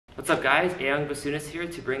What's up guys, young Bassoonist here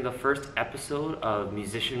to bring the first episode of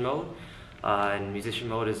Musician Mode. And Musician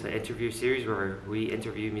Mode is an interview series where we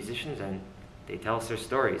interview musicians and they tell us their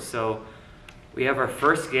stories. So we have our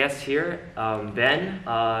first guest here, Ben.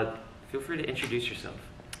 Feel free to introduce yourself.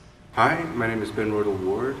 Hi, my name is Ben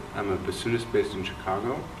Roidl-Ward. I'm a bassoonist based in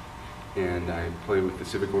Chicago, and I play with the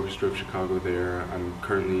Civic Orchestra of Chicago there. I'm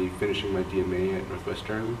currently finishing my DMA at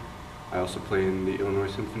Northwestern. I also play in the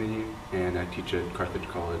Illinois Symphony, and I teach at Carthage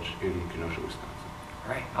College in Kenosha, Wisconsin.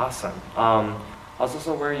 All right, awesome. I was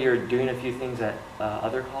also aware you're doing a few things at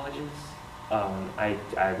other colleges. I'm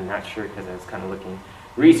not sure because I was kind of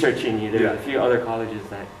researching you. There's a few other colleges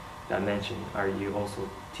that mentioned. Are you also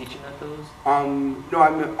teaching at those? No,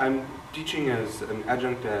 I'm teaching as an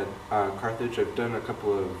adjunct at Carthage. I've done a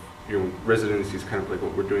couple of residencies, kind of like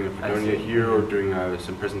what we're doing at Fredonia here, or doing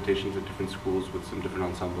some presentations at different schools with some different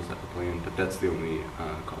ensembles that I play in, but that's the only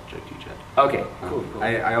college I teach at. Okay, cool.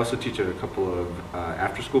 I also teach at a couple of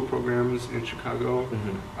after-school programs in Chicago,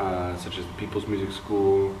 such as the People's Music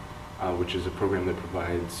School, which is a program that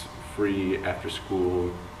provides free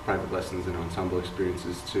after-school private lessons and ensemble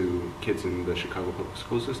experiences to kids in the Chicago public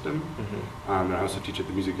school system. And I also teach at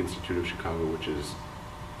the Music Institute of Chicago, which is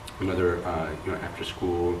another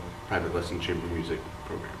after-school private lesson chamber music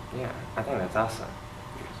program. Yeah, I think that's awesome.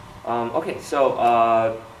 Yes. Okay,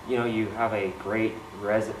 so you have a great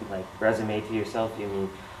resume to yourself. You mean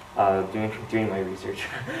doing my research.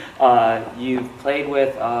 You've played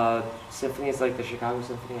with symphonies like the Chicago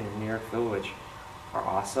Symphony and the New York Phil, which are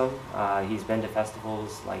awesome. He's been to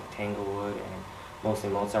festivals like Tanglewood and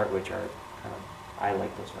mostly Mozart, which are I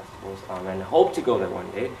like those festivals, and hope to go there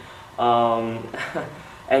one day.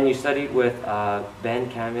 And you studied with Ben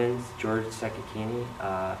Kamins, George Sekakini,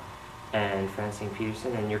 and Francine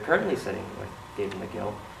Peterson, and you're currently studying with David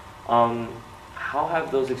McGill. How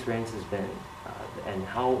have those experiences been, and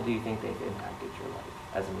how do you think they've impacted your life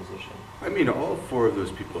as a musician? I mean, all four of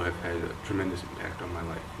those people have had a tremendous impact on my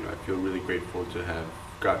life. I feel really grateful to have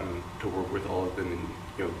gotten to work with all of them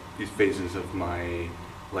in these phases of my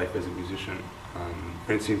life as a musician.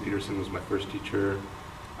 Francine Peterson was my first teacher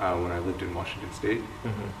when I lived in Washington State.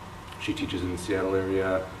 She teaches in the Seattle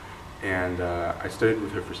area, and I studied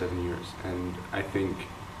with her for 7 years. And I think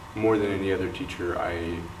more than any other teacher,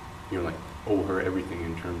 I owe her everything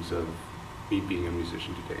in terms of me being a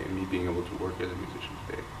musician today and me being able to work as a musician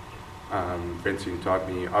today. Francine taught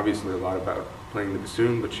me obviously a lot about playing the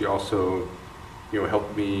bassoon, but she also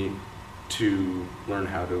helped me to learn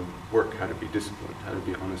how to work, how to be disciplined, how to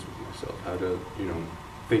be honest with myself, how to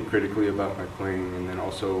think critically about my playing, and then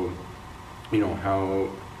also how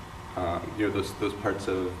those parts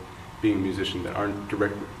of being a musician that aren't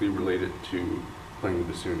directly related to playing the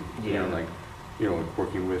bassoon. Like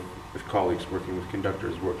working with colleagues, working with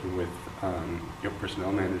conductors, working with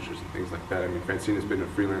personnel managers and things like that. I mean, Francine has been a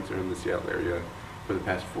freelancer in the Seattle area for the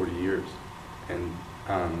past 40 years, and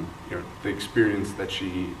the experience that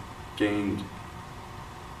she gained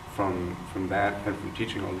from that and from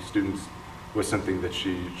teaching all these students was something that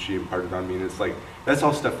she imparted on me. And it's like, that's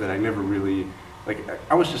all stuff that I never really,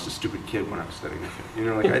 I was just a stupid kid when I was studying with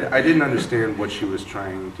her. I didn't understand what she was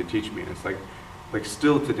trying to teach me. And it's like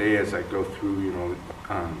still today as I go through,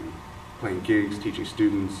 playing gigs, teaching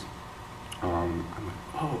students, I'm like,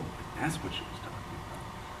 oh, that's what she was talking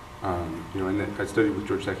about. And then I studied with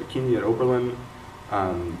George Sekakini at Oberlin,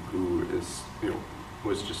 who is,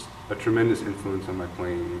 was just a tremendous influence on my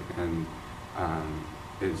playing, and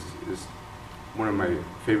is one of my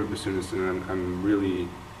favorite bassoonists, and I'm really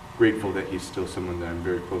grateful that he's still someone that I'm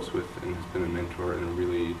very close with and has been a mentor and a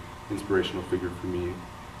really inspirational figure for me.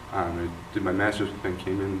 I did my master's with Ben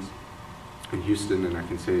Kamins in Houston, and I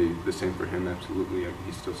can say the same for him, absolutely.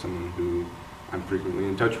 He's still someone who I'm frequently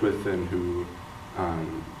in touch with and who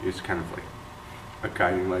is kind of like a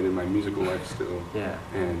guiding light in my musical life still. Yeah.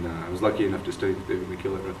 And I was lucky enough to study with David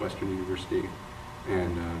McGill at Northwestern University.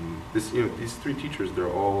 And these three teachers, they're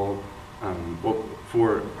all,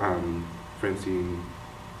 for Francine,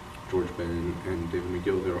 George, Ben, and David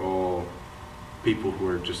McGill, they're all people who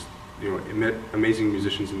are just amazing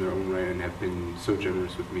musicians in their own right and have been so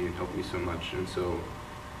generous with me and helped me so much. And so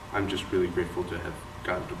I'm just really grateful to have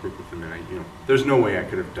gotten to work with them. And there's no way I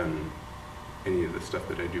could have done any of the stuff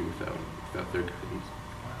that I do without their guidance.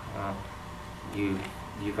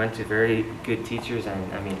 You went to very good teachers,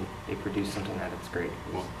 and I mean, they produced something that is great.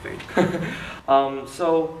 Well, thank you.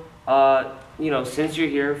 Since you're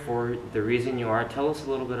here for the reason you are, tell us a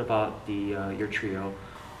little bit about your trio,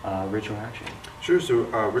 Ritual Action. Sure. So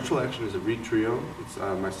Ritual Action is a reed trio. It's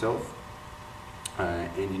myself,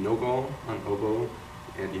 Andy Nogall on oboe,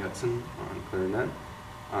 Andy Hudson on clarinet.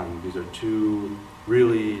 These are two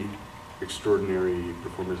really extraordinary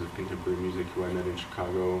performers of contemporary music who I met in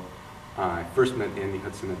Chicago. I first met Andy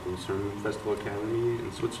Hudson at the Lucerne Festival Academy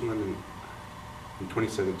in Switzerland in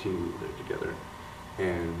 2017. We were there together,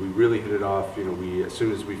 and we really hit it off. You know, as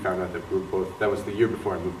soon as we found out that we were both, that was the year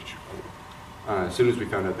before I moved to Chicago. As soon as we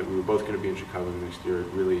found out that we were both going to be in Chicago the next year, it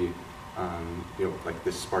really, you know, like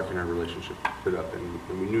this spark in our relationship lit up,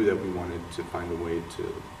 and we knew that we wanted to find a way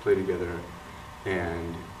to play together.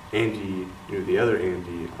 And Andy, you know, the other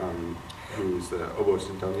Andy, who's the oboist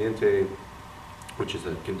in Daliente, which is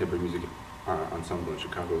a contemporary music ensemble in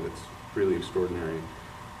Chicago that's really extraordinary.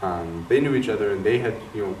 They knew each other, and they had,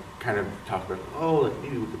 you know, kind of talked about, oh, like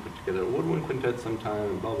maybe we could put together a woodwind quintet sometime,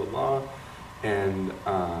 and blah blah blah. And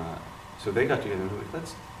so they got together and were like,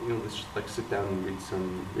 let's just like sit down and read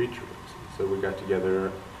some read trios. So we got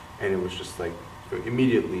together, and it was just like, you know,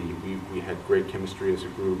 immediately we had great chemistry as a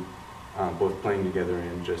group, both playing together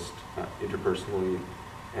and just interpersonally.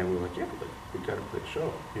 And we were like, yeah, we got to play a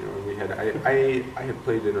show, you know. And we had I had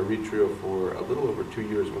played in a reed trio for a little over 2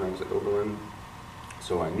 years when I was at Oberlin,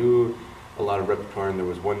 so I knew a lot of repertoire. And there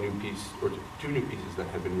was one new piece or two new pieces that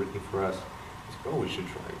had been written for us. I was like, oh, we should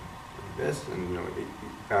try this. And you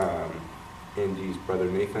know, Andy's brother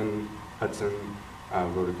Nathan Hudson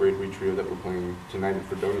wrote a great reed trio that we're playing tonight in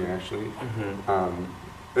Fredonia, actually.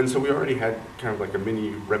 Mm-hmm. And so we already had kind of like a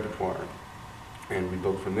mini repertoire. And we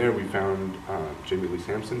built from there. We found Jamie Lee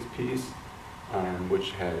Sampson's piece,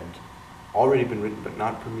 which had already been written but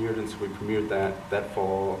not premiered, and so we premiered that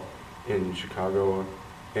fall in Chicago.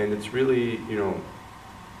 And it's really, you know,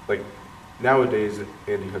 like nowadays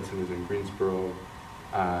Andy Hudson is in Greensboro,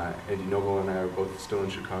 Andy Noble and I are both still in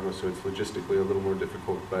Chicago, so it's logistically a little more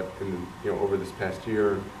difficult. But over this past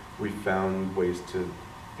year, we found ways to,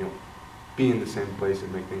 you know, be in the same place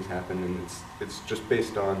and make things happen. And it's just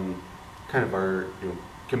based on kind of our, you know,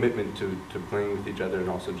 commitment to playing with each other, and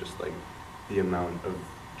also just like the amount of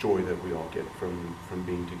joy that we all get from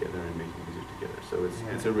being together and making music together. So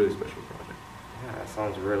it's a really special project. Yeah, that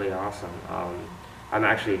sounds really awesome. I'm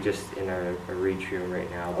actually just in a reed trio right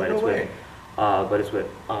now, but it's with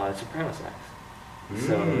soprano sax.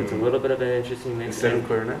 So it's a little bit of an interesting mix. Instead of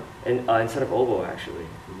clarinet? And instead of oboe, actually.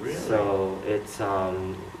 Really? So it's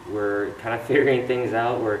we're kind of figuring things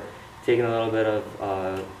out. We're taking a little bit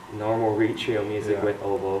of normal reed trio music with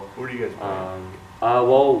oboe. What are you guys playing?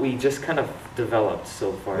 Well, we just kind of developed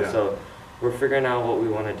so far. Yeah. So we're figuring out what we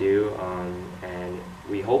want to do, and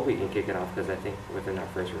we hope we can kick it off, because I think within our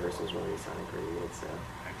first rehearsals really sounded pretty good. So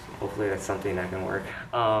hopefully that's something that can work.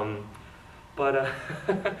 But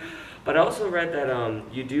I also read that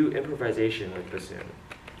you do improvisation with bassoon,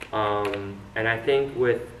 and I think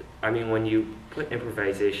when you put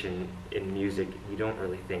improvisation in music, you don't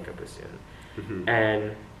really think of bassoon.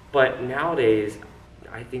 Mm-hmm. But nowadays,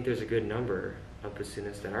 I think there's a good number of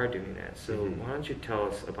bassoonists that are doing that. So why don't you tell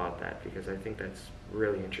us about that, because I think that's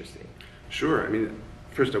really interesting. Sure. I mean,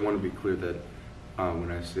 first I want to be clear that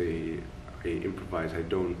when I say I improvise, I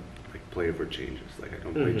don't like play over changes. Like I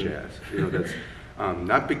don't play jazz. You know, that's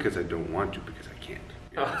not because I don't want to, because I can't.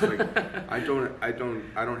 You know, it's like I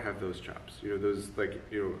don't have those chops. You know, those, like,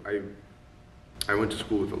 you know, I went to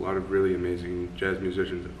school with a lot of really amazing jazz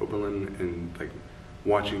musicians at Oberlin, and like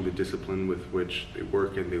watching the discipline with which they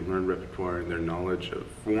work and they learn repertoire, and their knowledge of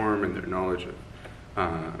form and their knowledge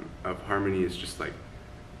of harmony is just like,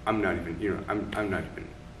 I'm not even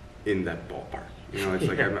in that ballpark. You know, it's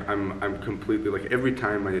like I'm completely, like, every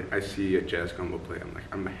time I see a jazz combo play, I'm like,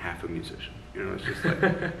 I'm half a musician. You know, it's just like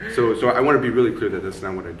so I want to be really clear that that's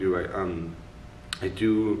not what I do. I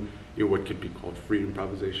do, you know, what could be called free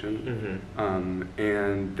improvisation,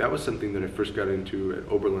 and that was something that I first got into at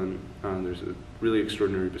Oberlin. There's a really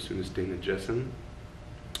extraordinary bassoonist, Dana Jessen,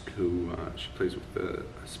 who she plays with the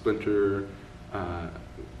Splinter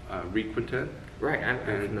reed quintet. Right, I'm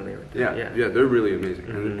familiar with that. Yeah, they're really amazing.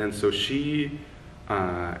 And so she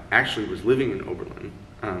actually was living in Oberlin,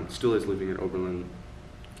 still is living in Oberlin,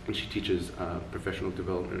 and she teaches professional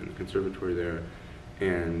development in the conservatory there.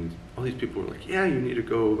 And all these people were like, yeah, you need to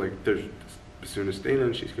go, like, there's this bassoonist Dana,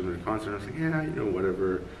 and she's giving a concert. And I was like, yeah, you know,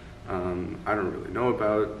 whatever. I don't really know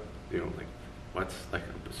about, you know, like, what's like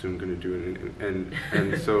a bassoon going to do?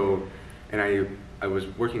 And so, and I was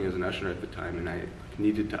working as an usher at the time, and I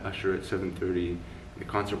needed to usher at 7:30. The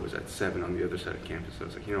concert was at 7 on the other side of campus. So I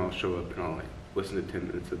was like, you know, I'll show up and I'll like listen to 10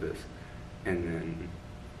 minutes of this, and then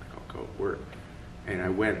like I'll go work. And I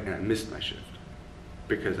went and I missed my shift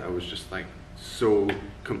because I was just like so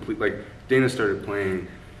complete. Like Dana started playing,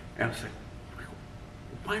 and I was like,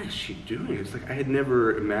 what is she doing? It's like I had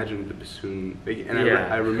never imagined the bassoon. And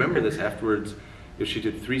I remember this afterwards. You know, she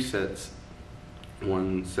did 3 sets,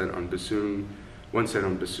 one set on bassoon,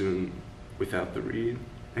 without the reed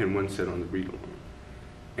and one set on the reed alone.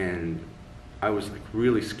 And I was like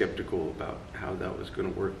really skeptical about how that was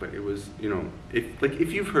going to work, but it was, you know,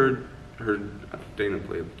 if you've heard Dana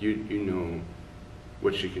play, like you know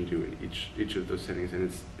what she can do in each of those settings,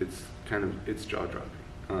 and it's jaw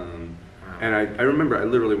dropping. And I remember I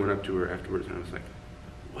literally went up to her afterwards and I was like,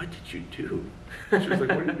 "What did you do?" She was like,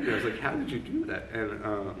 "What did you do?" I was like, "How did you do that?"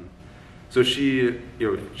 And so she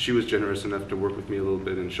was generous enough to work with me a little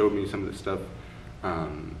bit and showed me some of the stuff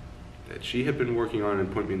that she had been working on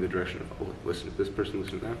and point me in the direction of, oh, listen to this person,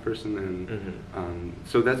 listen to that person, and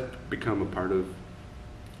so that's become a part of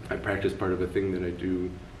my practice, part of a thing that I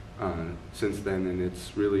do since then, and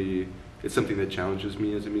it's something that challenges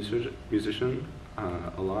me as a musician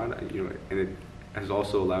a lot, and it has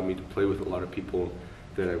also allowed me to play with a lot of people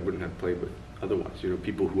that I wouldn't have played with otherwise.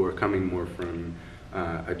 People who are coming more from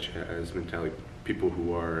a jazz mentality, people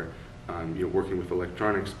who are working with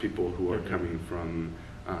electronics, people who are coming from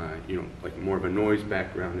like more of a noise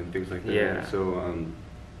background and things like that. Yeah. So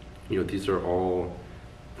these are all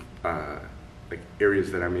like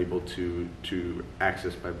areas that I'm able to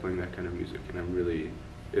access by playing that kind of music, and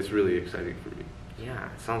it's really exciting for me. Yeah,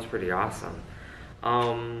 it sounds pretty awesome.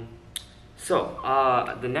 So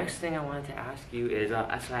the next thing I wanted to ask you is,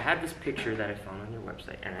 so I had this picture that I found on your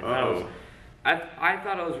website, and I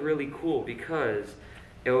thought it was really cool because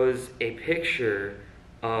it was a picture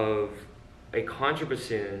of a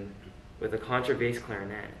contrabassoon with a contrabass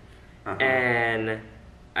clarinet, and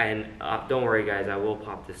don't worry guys, I will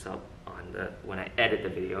pop this up on when I edit the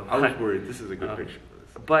video. I was worried. This is a good picture for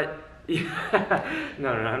this. But no,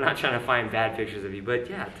 I'm not trying to find bad pictures of you. But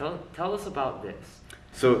yeah, tell us about this.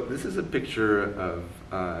 So this is a picture of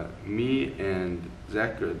me and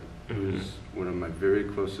Zach Good, who's one of my very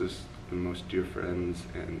closest and most dear friends,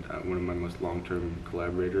 and one of my most long-term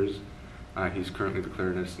collaborators. He's currently the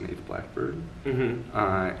clarinetist in 8th Blackbird,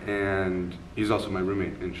 and he's also my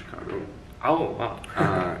roommate in Chicago. Oh, wow.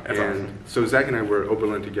 That's awesome. So Zach and I were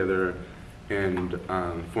Oberlin together and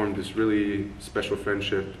formed this really special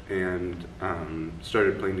friendship, and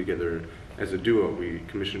started playing together as a duo. We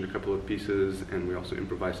commissioned a couple of pieces, and we also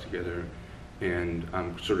improvised together and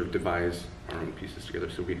sort of devised our own pieces together.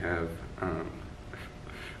 So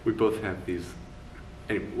we both have these,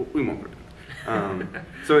 anyway, we won't work.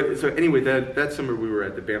 So anyway, that summer we were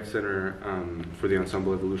at the Banff Center for the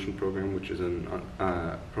Ensemble Evolution program, which is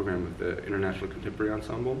a program with the International Contemporary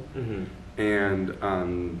Ensemble. And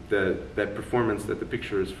that performance that the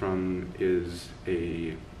picture is from is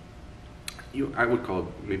I would call it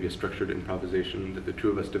maybe a structured improvisation that the two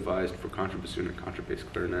of us devised for contrabassoon and contrabass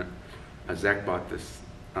clarinet. Zach bought this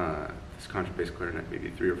contrabass clarinet maybe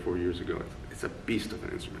 3 or 4 years ago. It's a beast of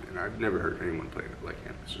an instrument, and I've never heard anyone play it like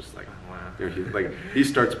him. It's just like, he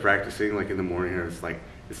starts practicing like in the morning, and it's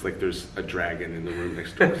like there's a dragon in the room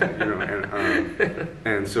next door,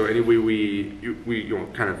 and so anyway, we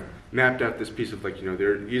kind of mapped out this piece of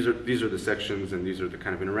these are the sections, and these are the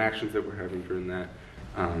kind of interactions that we're having during that,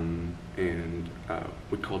 and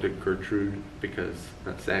we called it Gertrude because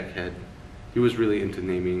Zach he was really into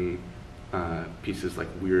naming pieces like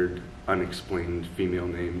weird, unexplained female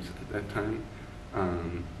names at that time,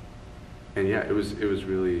 and yeah, it was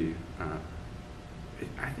really.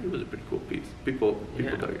 I think it was a pretty cool piece. People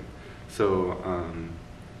dug it. So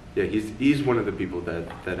yeah, he's one of the people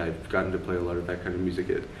that I've gotten to play a lot of that kind of music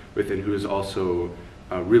with, and who has also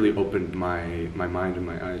really opened my mind and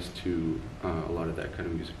my eyes to a lot of that kind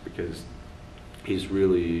of music, because he's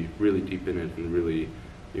really deep in it and really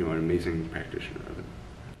an amazing practitioner of it.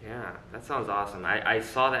 Yeah, that sounds awesome. I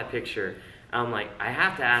saw that picture, and I'm like, I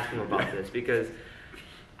have to ask him about this, because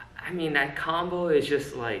I mean, that combo is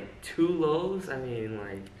just like two lows. I mean,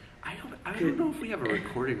 like, I don't know if we have a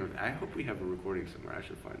recording of it. I hope we have a recording somewhere. I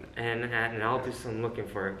should find it. And I'll do some looking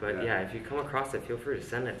for it. But yeah, if you come across it, feel free to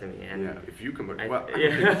send it to me. And yeah, if you come across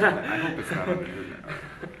I hope it's not on the internet.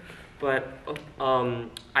 But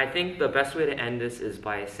I think the best way to end this is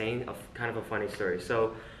by saying kind of a funny story.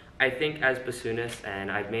 So I think as bassoonists,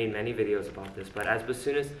 and I've made many videos about this, but as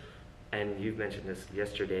bassoonists, and you've mentioned this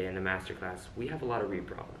yesterday in the masterclass, we have a lot of reed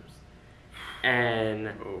problems.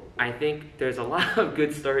 And I think there's a lot of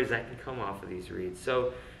good stories that can come off of these reeds.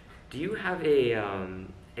 So do you have a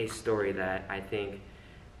story that I think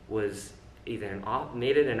was either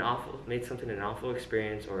made something an awful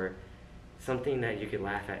experience, or something that you could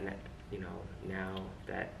laugh at now,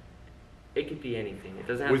 that it could be anything. It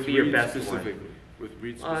doesn't have to be your best one. With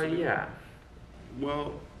reed specifically? Yeah.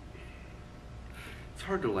 Well, it's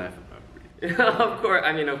hard to laugh about reed. Of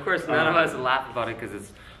course, none of us laugh about it because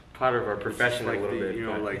it's part of our profession a little bit.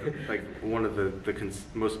 Like one of the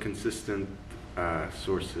most consistent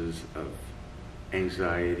sources of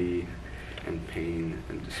anxiety and pain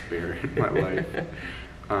and despair in my life.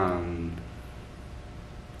 I'm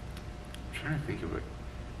trying to think of it.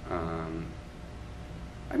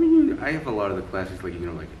 I mean, I have a lot of the classics, like, you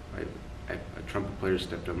know, like a trumpet player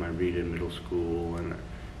stepped on my reed in middle school, and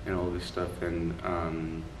all this stuff, and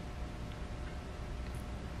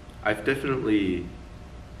I've definitely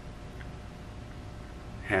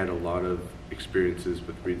had a lot of experiences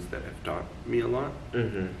with reeds that have taught me a lot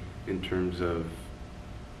in terms of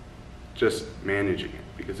just managing it,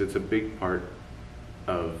 because it's a big part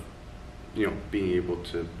of, you know, being able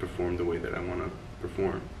to perform the way that I want to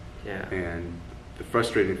perform. Yeah. And the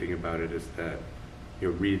frustrating thing about it is that, you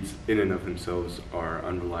know, reeds in and of themselves are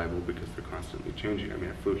unreliable because they're constantly changing. I mean,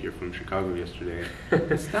 I flew here from Chicago yesterday.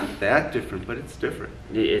 It's not that different, but it's different.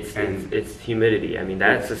 It's humidity. I mean,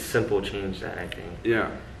 that's a simple change that I think.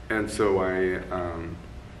 Yeah, and so I've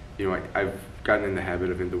gotten in the habit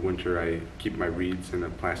of, in the winter, I keep my reeds in a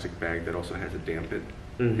plastic bag that also has a dampen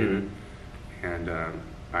in it. And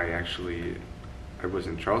I was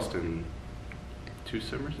in Charleston 2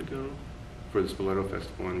 summers ago for the Spoleto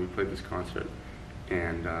Festival, and we played this concert.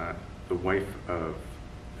 And the wife of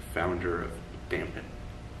the founder of Dampen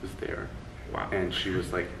was there. Wow. And she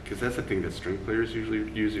was like, because that's the thing that string players usually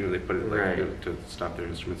use, you know, they put it like, you know, to stop their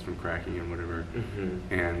instruments from cracking and whatever.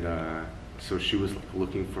 And so she was like,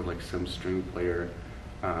 looking for like some string player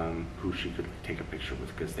who she could like, take a picture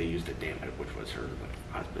with, because they used a Dampen, which was her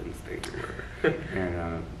like husband's thing or whatever.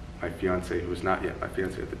 And my fiance, who was not yet my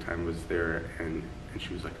fiance at the time, was there, and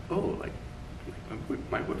she was like, oh, like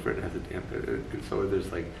my boyfriend has a Dampen, and so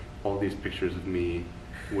there's like all these pictures of me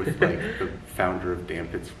with like the founder of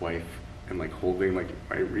Dampen's wife, and like holding like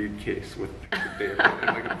my reed case with the Dampen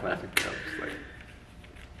and like a plastic cup.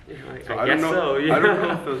 Just like, so I guess don't know. So, yeah. I don't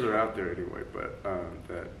know if those are out there anyway, but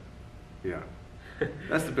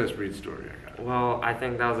that's the best reed story I got. Well, I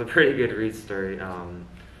think that was a pretty good reed story.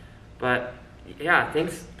 But yeah,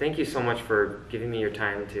 thank you so much for giving me your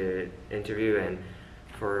time to interview, and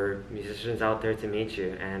for musicians out there to meet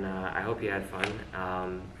you, and I hope you had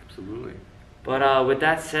fun. Absolutely. But with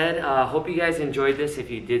that said, hope you guys enjoyed this.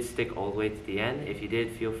 If you did stick all the way to the end, if you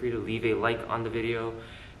did, feel free to leave a like on the video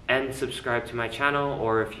and subscribe to my channel,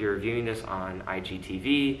 or if you're viewing this on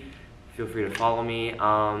IGTV, feel free to follow me.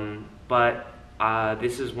 But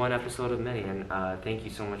this is one episode of many, and thank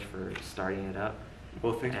you so much for starting it up.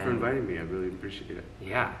 Well, thanks for inviting me. I really appreciate it.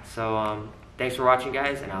 Yeah, so thanks for watching,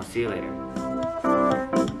 guys, and I'll see you later.